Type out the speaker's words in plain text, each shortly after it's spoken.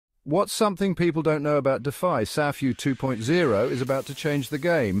What's something people don't know about DeFi? SAFUU 2.0 is about to change the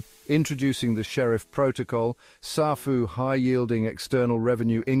game, introducing the Sheriff Protocol, SAFUU High-Yielding External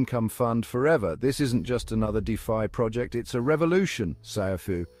Revenue Income Fund Forever. This isn't just another DeFi project, it's a revolution.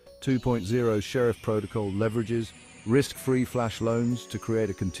 SAFUU 2.0 Sheriff Protocol leverages risk-free flash loans to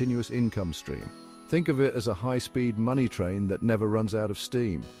create a continuous income stream. Think of it as a high-speed money train that never runs out of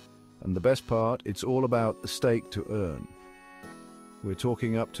steam. And the best part, it's all about the stake to earn. We're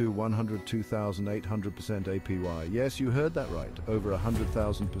talking up to 102,800% APY. Yes, you heard that right, over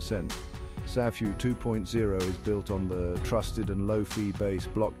 100,000%. SAFUU 2.0 is built on the trusted and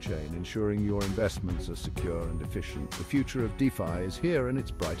low-fee-based blockchain, ensuring your investments are secure and efficient. The future of DeFi is here and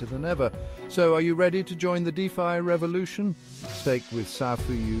it's brighter than ever. So are you ready to join the DeFi revolution? Stake with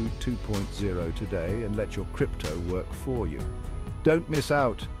SAFUU 2.0 today and let your crypto work for you. Don't miss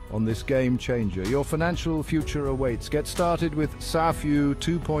out on this game changer. Your financial future awaits. Get started with SAFUU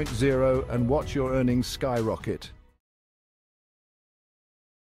 2.0 and watch your earnings skyrocket.